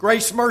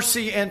Grace,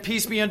 mercy, and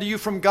peace be unto you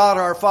from God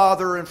our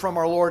Father and from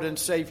our Lord and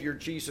Savior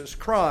Jesus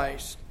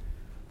Christ.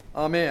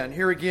 Amen.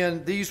 Here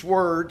again, these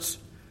words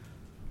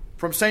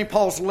from St.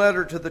 Paul's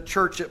letter to the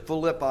church at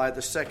Philippi,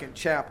 the second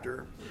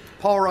chapter.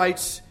 Paul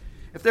writes,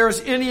 "If there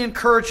is any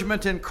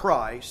encouragement in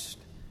Christ,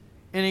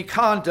 any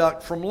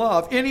conduct from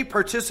love, any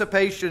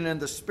participation in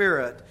the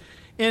Spirit,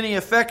 any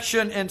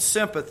affection and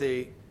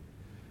sympathy,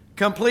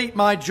 complete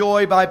my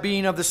joy by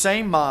being of the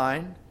same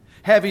mind,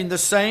 having the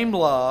same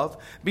love,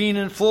 being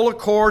in full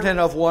accord and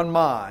of one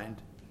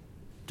mind.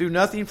 Do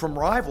nothing from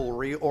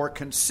rivalry or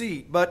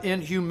conceit, but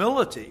in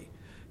humility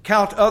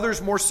count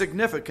others more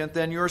significant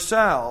than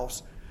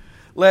yourselves.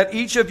 Let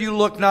each of you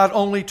look not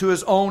only to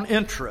his own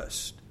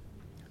interest,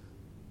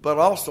 but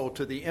also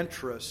to the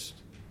interest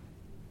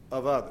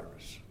of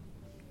others."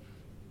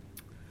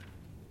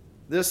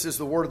 This is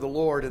the word of the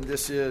Lord, and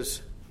this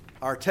is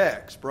our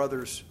text,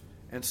 brothers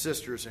and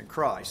sisters in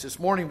Christ. This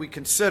morning we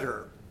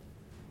consider,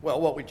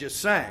 what we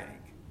just sang.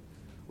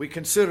 We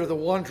consider the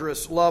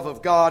wondrous love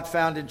of God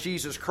found in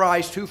Jesus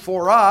Christ, who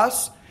for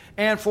us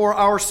and for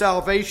our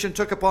salvation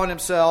took upon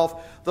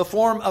himself the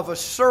form of a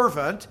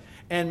servant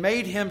and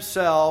made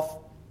himself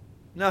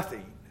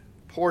nothing,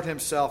 poured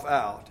himself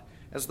out.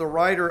 As the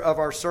writer of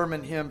our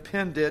sermon hymn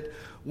penned it,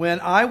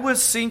 when I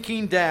was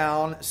sinking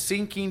down,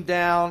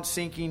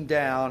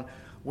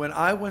 when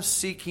I was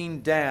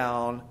sinking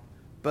down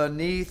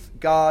beneath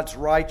God's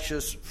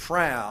righteous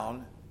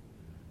frown,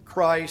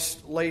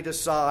 Christ laid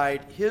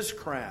aside his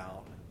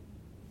crown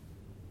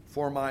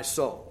for my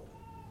soul.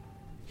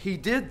 He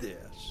did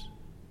this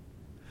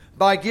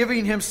by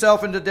giving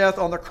himself into death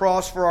on the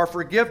cross for our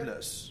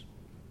forgiveness,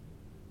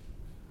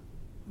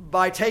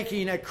 by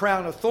taking a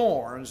crown of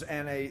thorns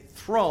and a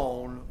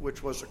throne,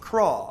 which was a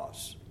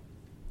cross.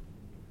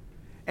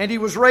 And he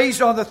was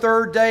raised on the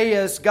third day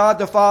as God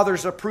the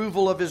Father's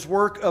approval of his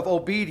work of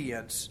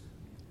obedience,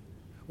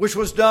 which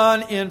was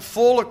done in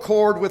full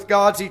accord with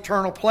God's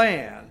eternal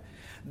plan,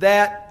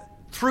 that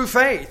through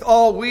faith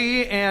all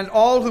we and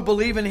all who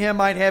believe in him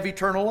might have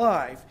eternal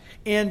life.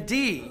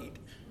 Indeed,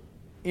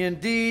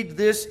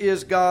 this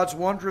is God's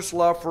wondrous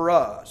love for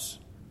us,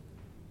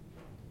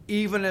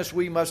 even as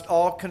we must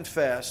all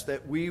confess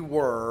that we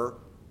were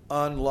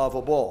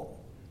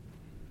unlovable.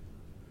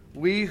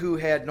 We who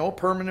had no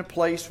permanent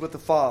place with the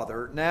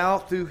Father, now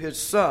through his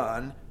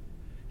Son,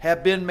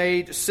 have been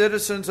made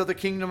citizens of the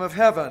kingdom of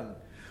heaven.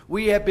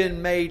 We have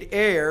been made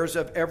heirs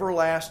of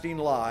everlasting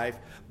life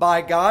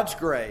by God's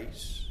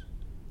grace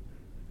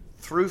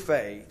through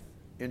faith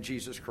in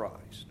Jesus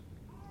Christ.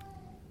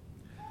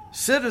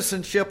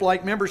 Citizenship,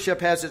 like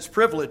membership, has its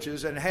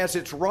privileges and has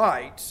its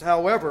rights.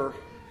 However,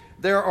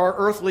 there are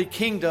earthly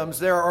kingdoms,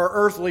 there are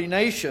earthly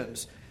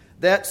nations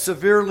that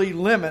severely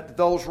limit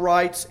those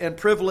rights and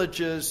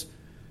privileges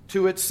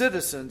to its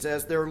citizens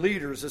as their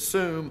leaders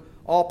assume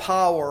all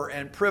power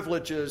and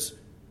privileges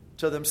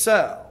to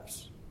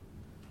themselves.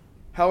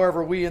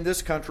 However, we in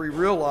this country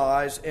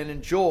realize and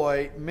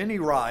enjoy many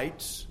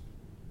rights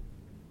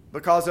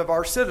because of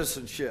our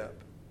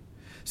citizenship.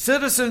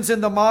 Citizens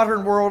in the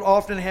modern world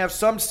often have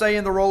some say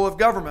in the role of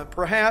government,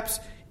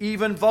 perhaps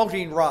even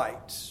voting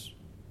rights.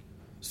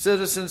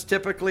 Citizens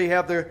typically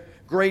have the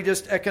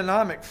greatest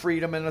economic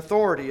freedom and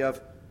authority of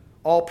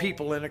all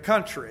people in a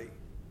country.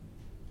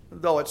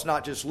 Though it's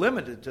not just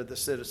limited to the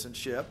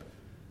citizenship,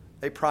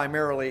 they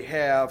primarily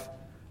have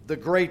the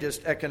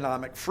greatest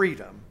economic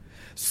freedom.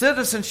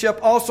 Citizenship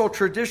also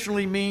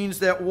traditionally means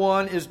that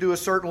one is due a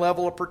certain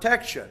level of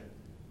protection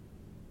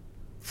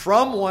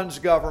from one's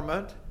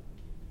government,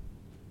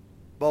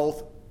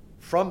 both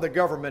from the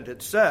government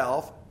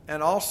itself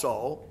and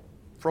also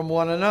from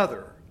one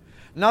another.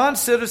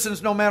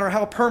 Non-citizens, no matter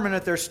how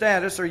permanent their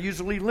status, are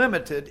usually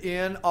limited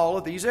in all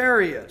of these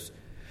areas.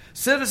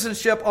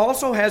 Citizenship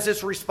also has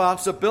its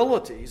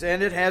responsibilities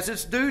and it has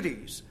its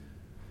duties.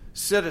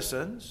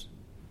 Citizens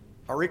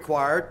are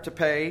required to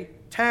pay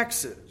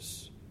taxes,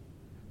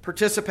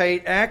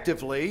 participate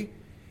actively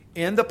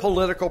in the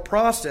political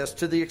process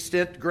to the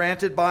extent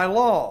granted by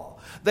law.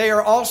 They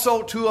are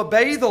also to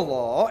obey the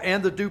law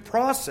and the due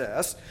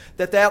process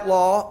that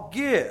law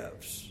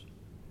gives.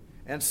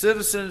 And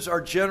citizens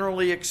are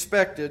generally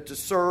expected to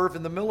serve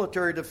in the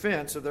military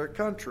defense of their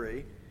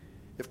country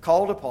if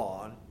called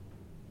upon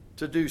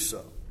to do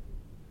so.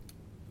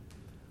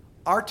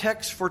 Our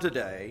text for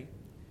today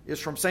is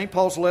from St.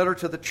 Paul's letter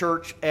to the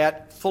church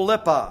at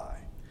Philippi,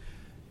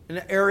 in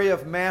the area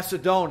of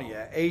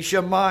Macedonia,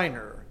 Asia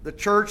Minor. The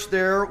church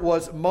there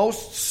was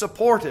most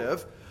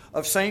supportive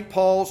of St.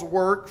 Paul's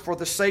work for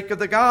the sake of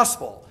the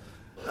gospel.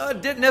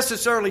 It didn't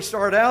necessarily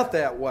start out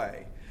that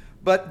way,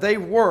 but they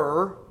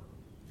were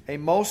a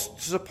most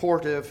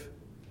supportive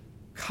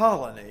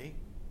colony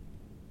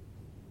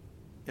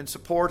in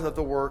support of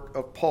the work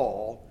of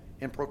Paul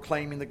in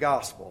proclaiming the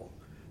gospel,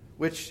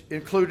 which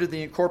included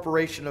the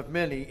incorporation of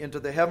many into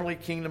the heavenly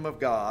kingdom of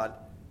God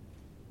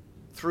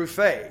through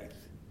faith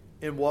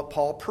in what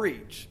Paul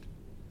preached,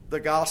 the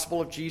gospel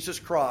of Jesus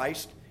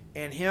Christ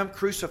and him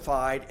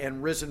crucified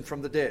and risen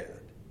from the dead.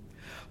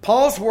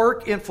 Paul's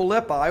work in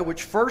Philippi,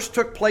 which first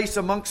took place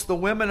amongst the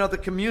women of the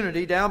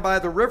community down by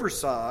the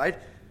riverside,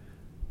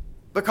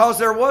 because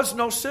there was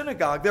no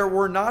synagogue. There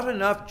were not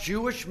enough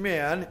Jewish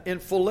men in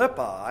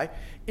Philippi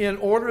in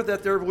order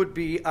that there would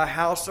be a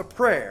house of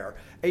prayer,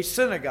 a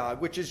synagogue,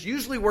 which is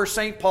usually where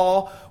St.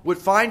 Paul would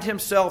find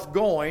himself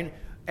going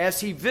as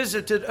he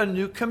visited a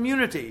new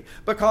community,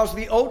 because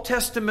the Old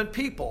Testament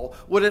people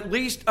would at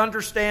least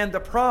understand the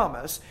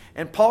promise,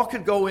 and Paul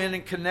could go in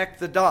and connect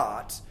the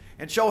dots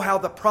and show how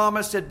the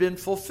promise had been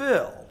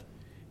fulfilled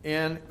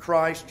in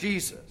Christ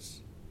Jesus.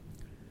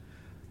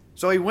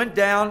 So he went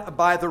down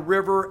by the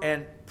river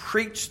and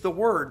preached the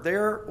word.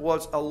 There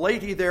was a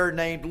lady there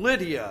named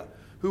Lydia,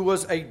 who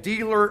was a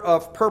dealer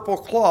of purple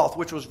cloth,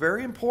 which was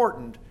very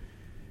important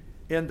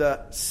in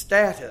the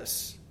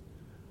status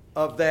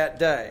of that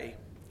day.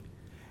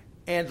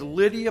 And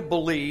Lydia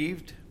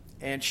believed,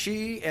 and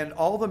she and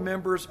all the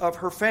members of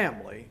her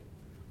family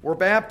were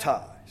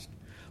baptized.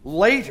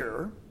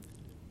 Later,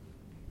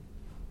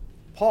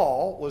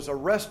 Paul was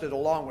arrested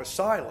along with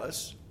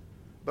Silas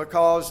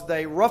because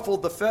they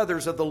ruffled the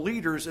feathers of the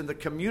leaders in the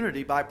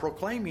community by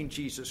proclaiming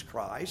Jesus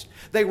Christ.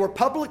 They were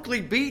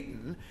publicly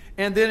beaten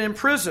and then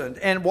imprisoned.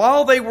 And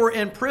while they were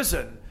in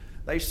prison,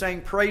 they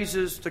sang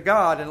praises to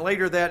God. And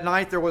later that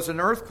night there was an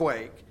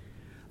earthquake.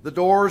 The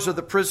doors of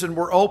the prison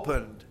were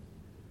opened.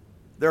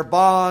 Their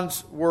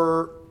bonds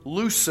were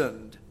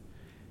loosened.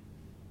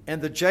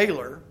 And the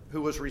jailer,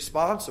 who was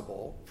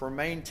responsible for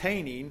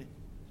maintaining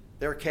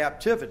their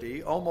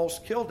captivity,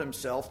 almost killed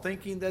himself,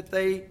 thinking that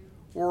they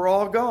were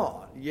all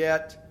gone,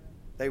 yet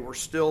they were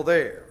still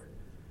there.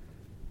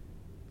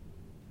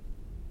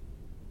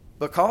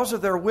 Because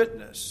of their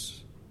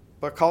witness,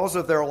 because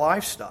of their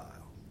lifestyle,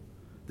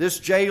 this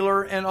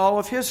jailer and all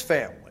of his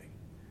family,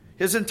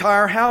 his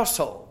entire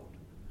household,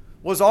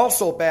 was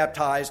also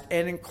baptized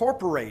and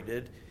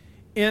incorporated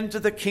into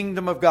the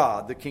kingdom of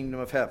God, the kingdom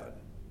of heaven.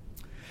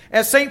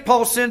 As St.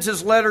 Paul sends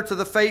his letter to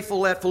the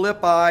faithful at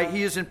Philippi,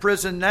 he is in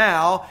prison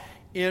now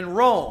in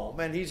Rome,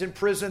 and he's in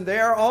prison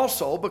there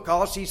also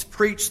because he's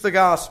preached the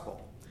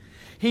gospel.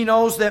 He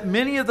knows that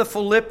many of the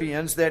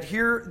Philippians that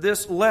hear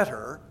this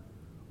letter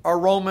are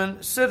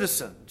Roman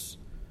citizens.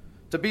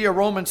 To be a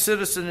Roman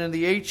citizen in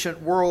the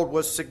ancient world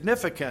was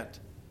significant,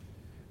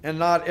 and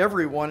not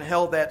everyone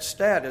held that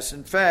status.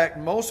 In fact,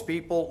 most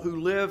people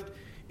who lived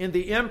in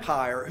the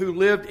empire, who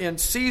lived in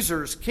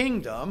Caesar's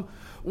kingdom,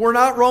 were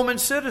not Roman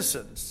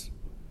citizens.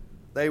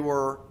 They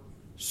were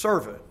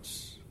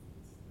servants.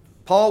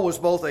 Paul was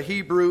both a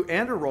Hebrew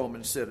and a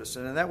Roman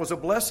citizen, and that was a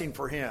blessing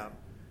for him.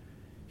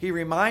 He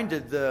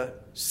reminded the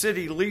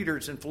city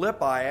leaders in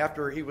Philippi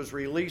after he was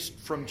released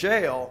from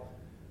jail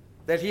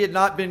that he had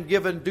not been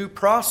given due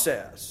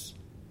process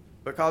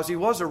because he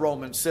was a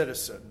Roman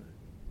citizen.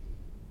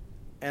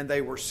 And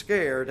they were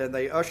scared, and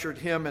they ushered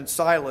him and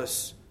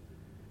Silas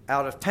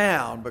out of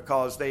town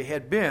because they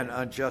had been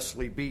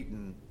unjustly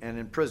beaten and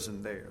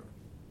imprisoned there.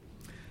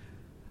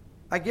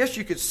 I guess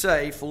you could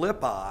say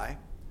Philippi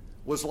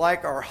was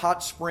like our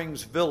Hot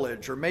Springs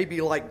Village, or maybe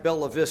like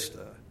Bella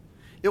Vista.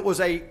 It was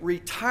a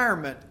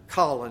retirement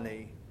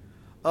colony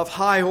of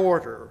high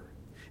order.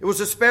 It was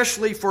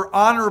especially for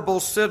honorable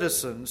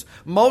citizens,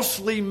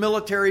 mostly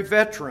military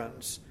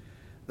veterans.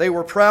 They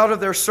were proud of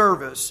their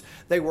service,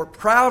 they were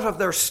proud of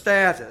their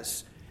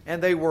status,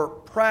 and they were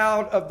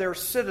proud of their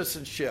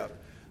citizenship.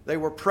 They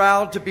were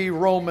proud to be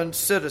Roman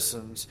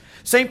citizens.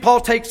 St. Paul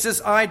takes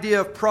this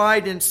idea of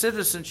pride in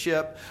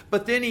citizenship,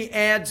 but then he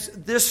adds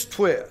this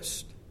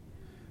twist.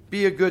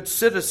 Be a good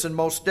citizen,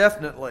 most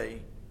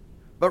definitely,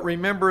 but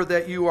remember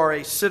that you are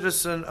a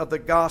citizen of the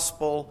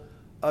gospel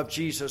of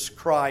Jesus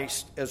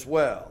Christ as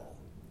well.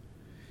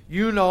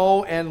 You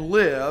know and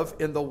live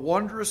in the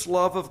wondrous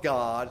love of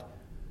God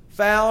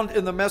found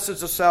in the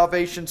message of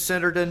salvation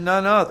centered in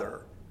none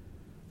other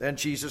than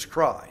Jesus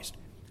Christ.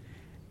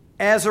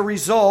 As a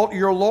result,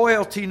 your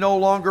loyalty no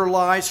longer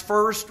lies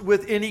first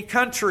with any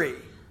country.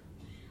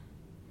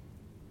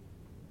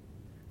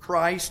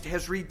 Christ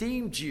has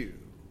redeemed you.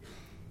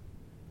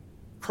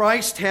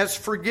 Christ has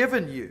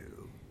forgiven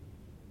you.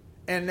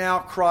 And now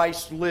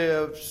Christ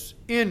lives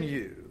in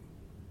you.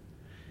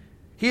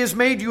 He has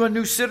made you a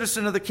new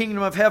citizen of the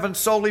kingdom of heaven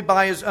solely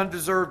by his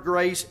undeserved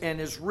grace and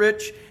his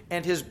rich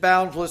and his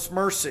boundless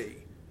mercy,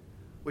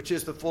 which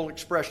is the full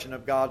expression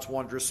of God's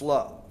wondrous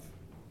love.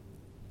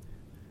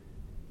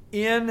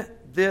 In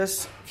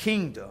this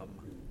kingdom,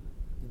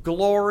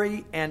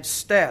 glory and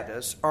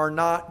status are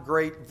not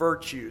great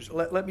virtues.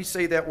 Let me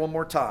say that one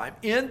more time.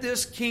 In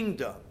this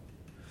kingdom,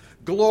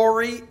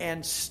 glory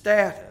and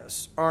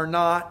status are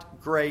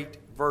not great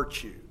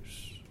virtues.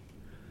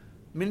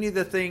 Many of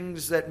the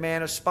things that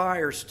man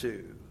aspires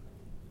to,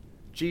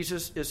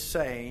 Jesus is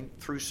saying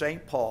through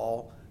St.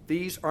 Paul,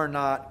 these are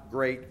not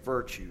great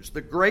virtues.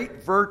 The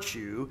great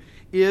virtue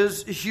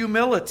is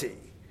humility,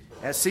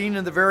 as seen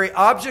in the very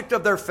object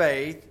of their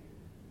faith,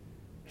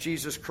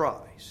 Jesus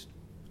Christ.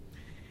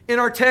 In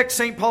our text,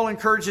 St. Paul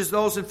encourages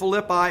those in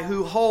Philippi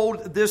who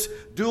hold this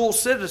dual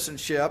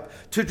citizenship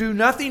to do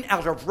nothing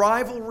out of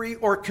rivalry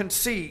or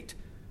conceit,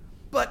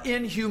 but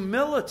in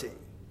humility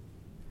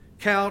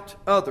count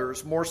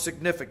others more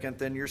significant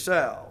than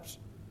yourselves.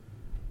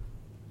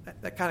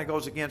 That kind of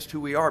goes against who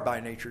we are by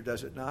nature,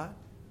 does it not?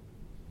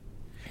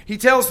 He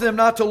tells them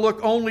not to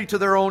look only to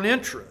their own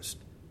interest,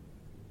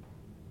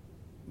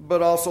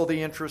 but also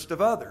the interest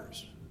of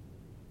others.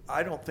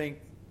 I don't think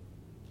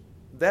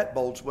that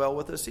bodes well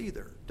with us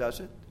either, does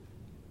it?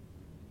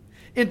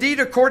 Indeed,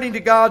 according to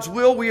God's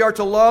will, we are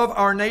to love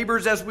our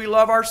neighbors as we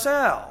love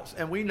ourselves.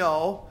 And we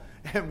know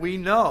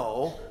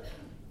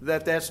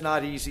that that's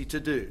not easy to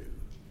do.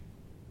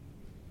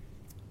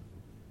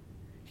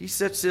 He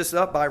sets this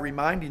up by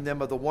reminding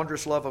them of the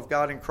wondrous love of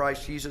God in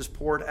Christ Jesus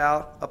poured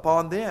out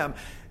upon them,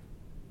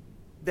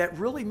 that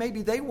really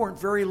maybe they weren't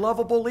very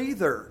lovable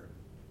either.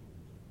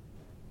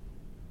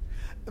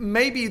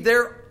 Maybe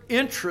their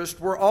interests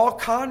were all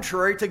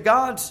contrary to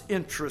God's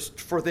interest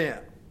for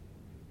them.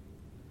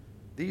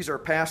 These are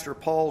Pastor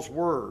Paul's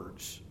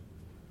words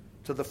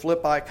to the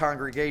Philippi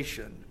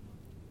congregation.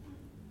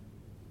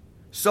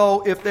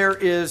 So if there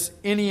is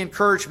any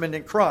encouragement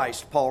in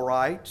Christ, Paul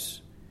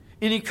writes,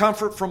 any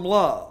comfort from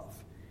love,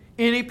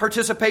 any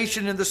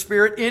participation in the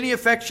Spirit, any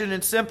affection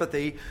and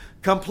sympathy,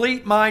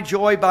 complete my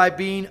joy by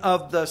being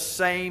of the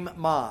same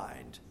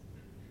mind.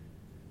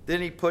 Then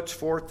he puts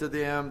forth to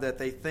them that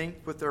they think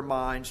with their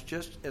minds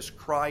just as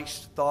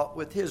Christ thought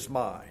with his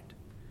mind.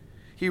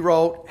 He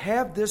wrote,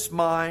 have this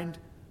mind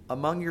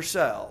among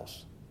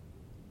yourselves,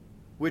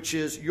 which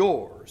is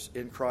yours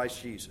in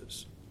Christ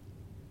Jesus.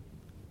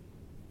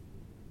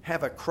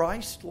 Have a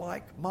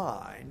Christ-like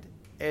mind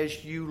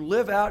as you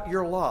live out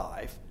your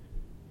life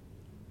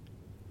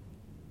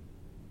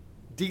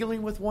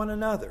dealing with one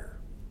another.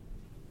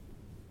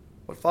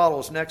 What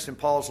follows next in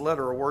Paul's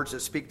letter are words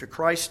that speak to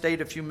Christ's state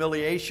of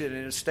humiliation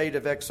and his state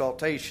of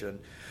exaltation.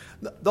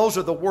 Those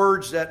are the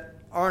words that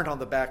aren't on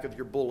the back of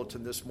your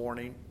bulletin this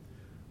morning,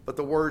 but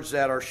the words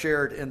that are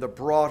shared in the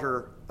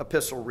broader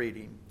epistle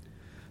reading.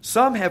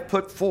 Some have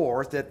put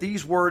forth that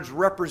these words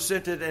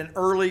represented an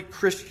early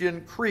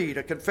Christian creed,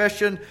 a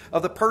confession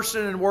of the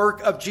person and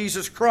work of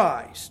Jesus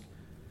Christ.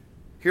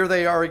 Here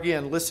they are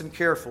again. Listen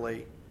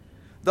carefully.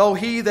 Though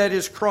he, that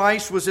is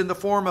Christ, was in the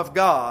form of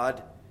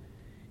God,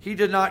 he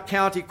did not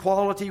count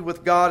equality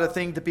with God a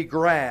thing to be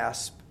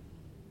grasped,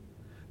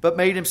 but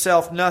made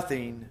himself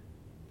nothing,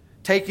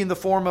 taking the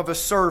form of a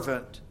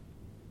servant,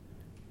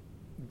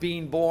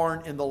 being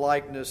born in the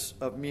likeness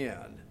of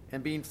men,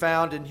 and being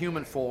found in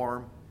human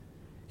form,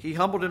 he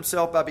humbled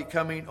himself by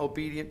becoming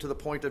obedient to the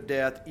point of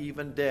death,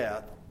 even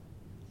death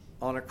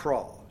on a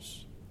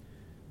cross.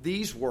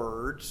 These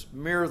words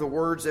mirror the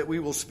words that we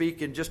will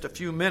speak in just a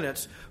few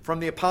minutes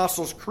from the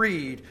Apostles'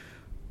 Creed,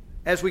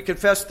 as we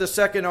confess the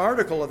second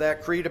article of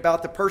that creed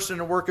about the person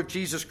and work of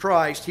Jesus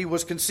Christ. He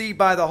was conceived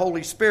by the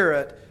Holy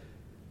Spirit,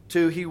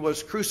 to he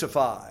was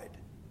crucified,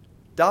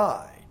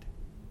 died,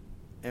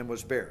 and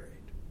was buried.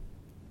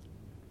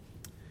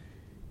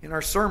 In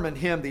our sermon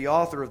hymn, the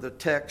author of the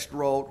text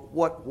wrote,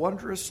 "What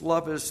wondrous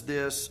love is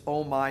this,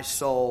 O my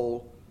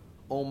soul,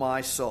 O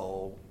my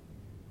soul?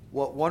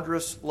 What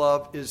wondrous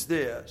love is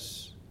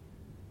this,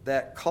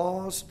 that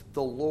caused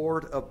the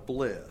Lord of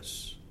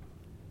bliss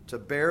to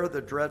bear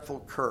the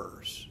dreadful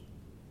curse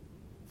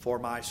for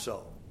my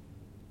soul."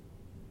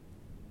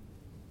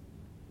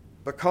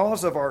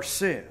 Because of our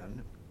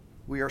sin,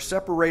 we are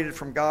separated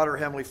from God, our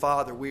Heavenly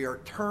Father. We are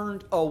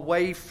turned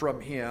away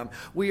from Him.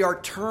 We are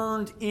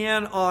turned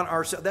in on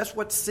ourselves. That's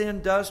what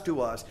sin does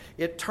to us.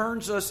 It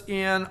turns us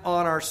in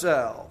on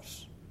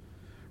ourselves,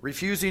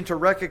 refusing to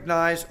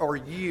recognize or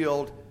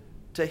yield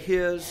to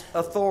His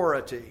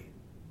authority.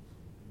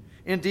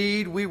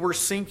 Indeed, we were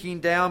sinking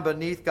down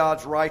beneath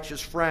God's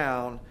righteous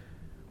frown.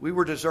 We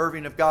were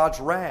deserving of God's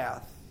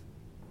wrath,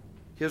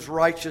 His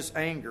righteous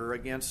anger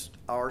against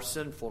our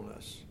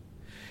sinfulness.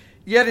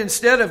 Yet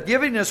instead of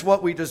giving us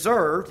what we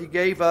deserved, He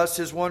gave us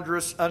His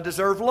wondrous,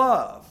 undeserved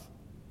love.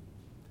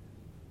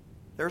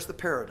 There's the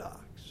paradox.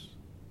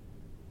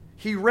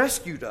 He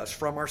rescued us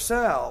from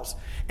ourselves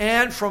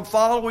and from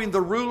following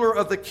the ruler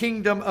of the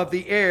kingdom of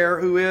the air,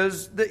 who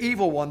is the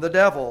evil one, the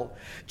devil.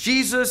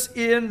 Jesus,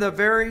 in the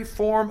very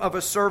form of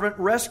a servant,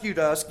 rescued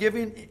us,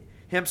 giving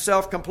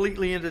Himself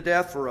completely into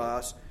death for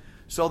us,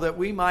 so that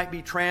we might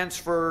be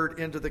transferred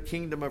into the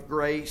kingdom of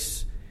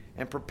grace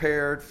and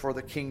prepared for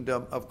the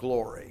kingdom of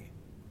glory.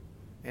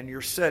 And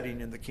you're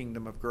sitting in the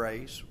kingdom of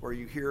grace, where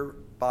you hear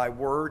by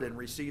word and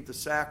receive the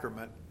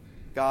sacrament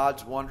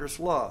God's wondrous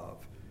love.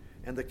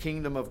 And the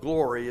kingdom of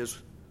glory is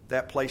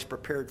that place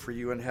prepared for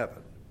you in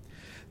heaven.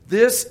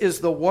 This is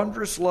the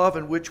wondrous love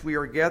in which we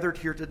are gathered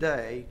here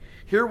today.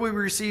 Here we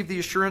receive the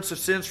assurance of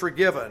sins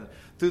forgiven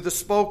through the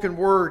spoken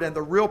word and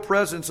the real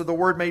presence of the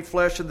Word made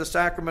flesh in the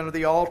sacrament of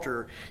the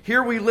altar.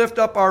 Here we lift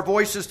up our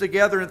voices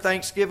together in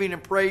thanksgiving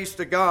and praise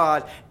to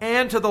God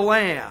and to the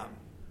Lamb,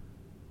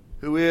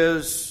 who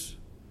is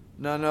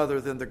none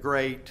other than the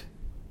great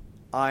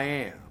I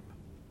Am.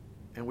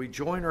 And we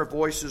join our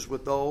voices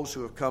with those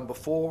who have come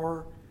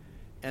before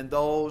and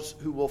those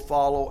who will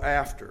follow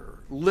after.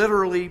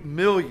 Literally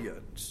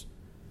millions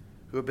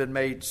who have been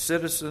made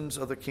citizens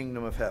of the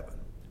kingdom of heaven.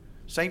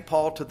 St.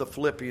 Paul to the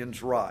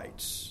Philippians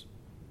writes,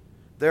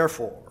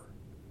 "Therefore,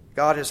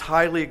 God has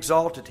highly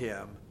exalted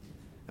him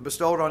and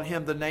bestowed on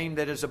him the name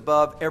that is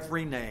above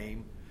every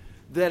name,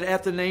 that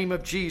at the name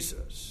of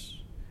Jesus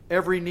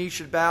every knee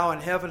should bow in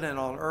heaven and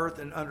on earth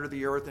and under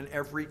the earth, and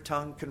every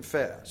tongue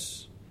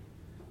confess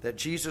that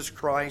Jesus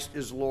Christ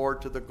is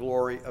Lord, to the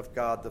glory of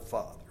God the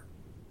Father.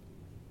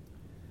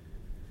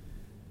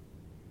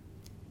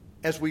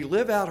 As we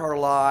live out our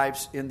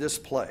lives in this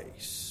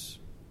place,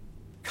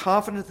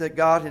 confident that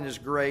God in his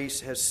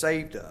grace has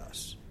saved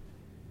us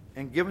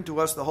and given to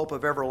us the hope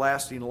of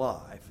everlasting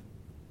life,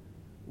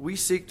 we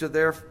seek to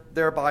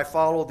thereby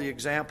follow the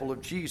example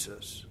of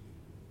Jesus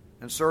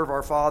and serve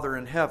our Father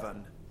in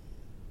heaven,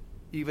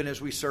 even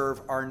as we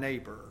serve our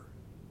neighbor.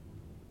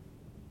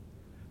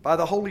 By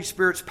the Holy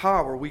Spirit's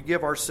power, we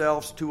give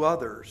ourselves to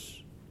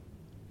others,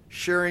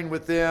 sharing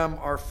with them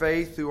our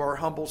faith through our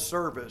humble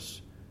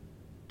service,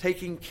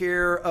 taking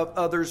care of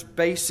others'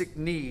 basic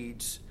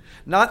needs,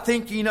 not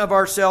thinking of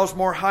ourselves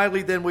more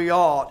highly than we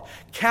ought,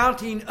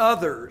 counting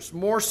others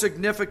more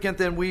significant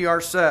than we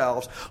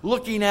ourselves,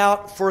 looking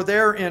out for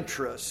their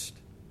interest.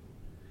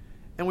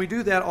 And we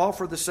do that all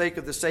for the sake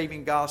of the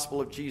saving gospel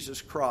of Jesus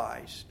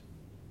Christ,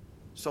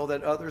 so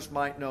that others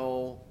might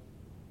know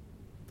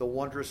the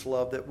wondrous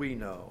love that we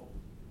know.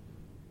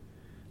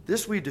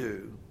 This we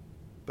do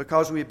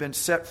because we have been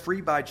set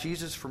free by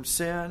Jesus from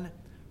sin,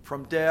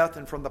 from death,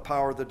 and from the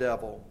power of the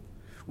devil.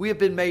 We have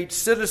been made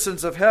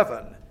citizens of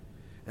heaven,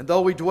 and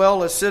though we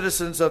dwell as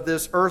citizens of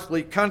this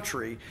earthly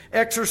country,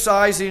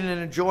 exercising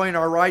and enjoying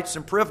our rights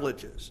and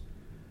privileges,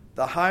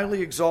 the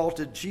highly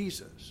exalted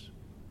Jesus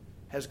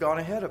has gone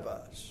ahead of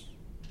us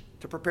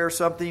to prepare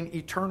something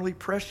eternally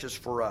precious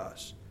for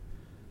us,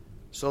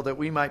 so that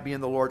we might be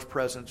in the Lord's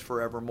presence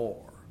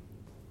forevermore.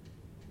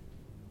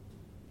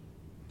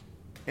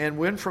 And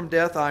when from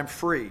death I'm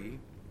free,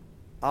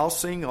 I'll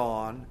sing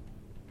on,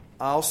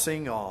 I'll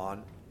sing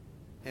on.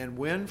 And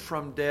when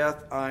from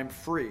death I'm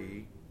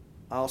free,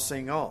 I'll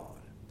sing on.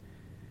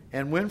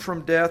 And when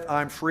from death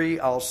I'm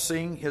free, I'll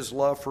sing his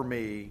love for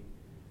me.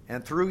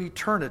 And through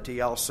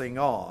eternity I'll sing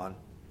on,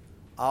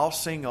 I'll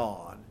sing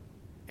on.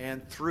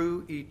 And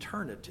through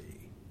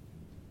eternity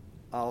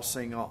I'll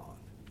sing on.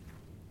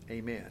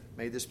 Amen.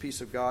 May this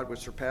peace of God, which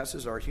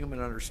surpasses our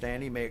human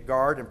understanding, may it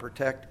guard and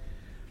protect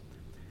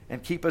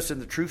and keep us in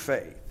the true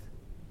faith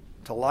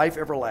to life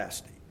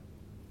everlasting.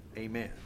 Amen.